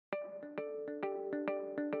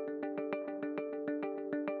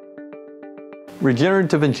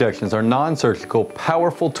Regenerative injections are non-surgical,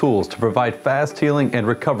 powerful tools to provide fast healing and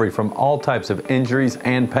recovery from all types of injuries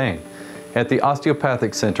and pain. At the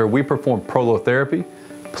Osteopathic Center, we perform prolotherapy,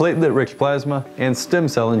 platelet-rich plasma, and stem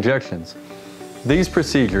cell injections. These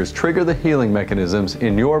procedures trigger the healing mechanisms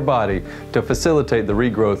in your body to facilitate the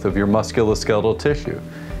regrowth of your musculoskeletal tissue,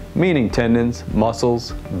 meaning tendons,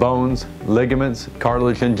 muscles, bones, ligaments,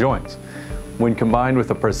 cartilage, and joints. When combined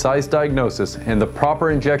with a precise diagnosis and the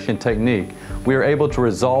proper injection technique, we are able to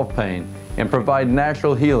resolve pain and provide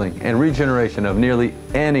natural healing and regeneration of nearly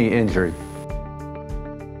any injury.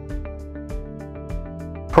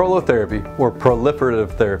 Prolotherapy, or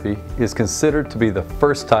proliferative therapy, is considered to be the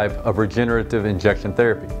first type of regenerative injection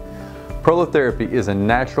therapy. Prolotherapy is a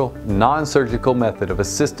natural, non-surgical method of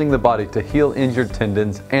assisting the body to heal injured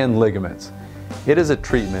tendons and ligaments. It is a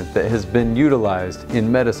treatment that has been utilized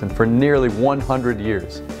in medicine for nearly 100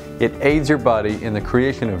 years. It aids your body in the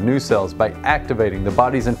creation of new cells by activating the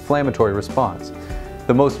body's inflammatory response.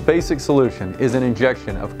 The most basic solution is an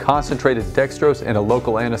injection of concentrated dextrose and a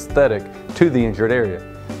local anesthetic to the injured area.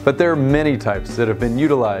 But there are many types that have been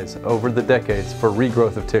utilized over the decades for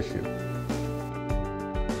regrowth of tissue.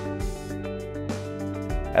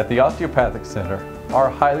 At the Osteopathic Center, our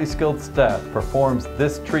highly skilled staff performs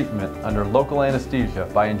this treatment under local anesthesia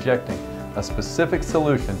by injecting a specific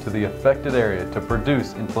solution to the affected area to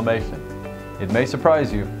produce inflammation. It may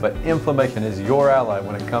surprise you, but inflammation is your ally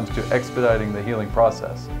when it comes to expediting the healing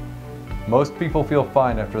process. Most people feel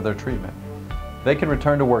fine after their treatment. They can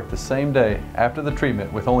return to work the same day after the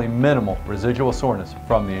treatment with only minimal residual soreness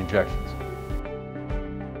from the injections.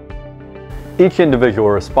 Each individual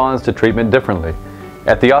responds to treatment differently.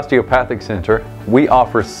 At the Osteopathic Center, we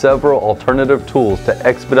offer several alternative tools to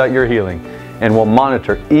expedite your healing and will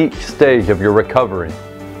monitor each stage of your recovery.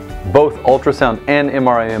 Both ultrasound and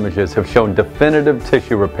MRI images have shown definitive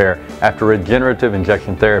tissue repair after regenerative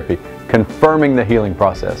injection therapy, confirming the healing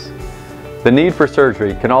process. The need for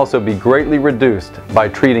surgery can also be greatly reduced by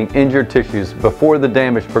treating injured tissues before the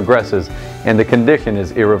damage progresses and the condition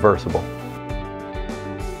is irreversible.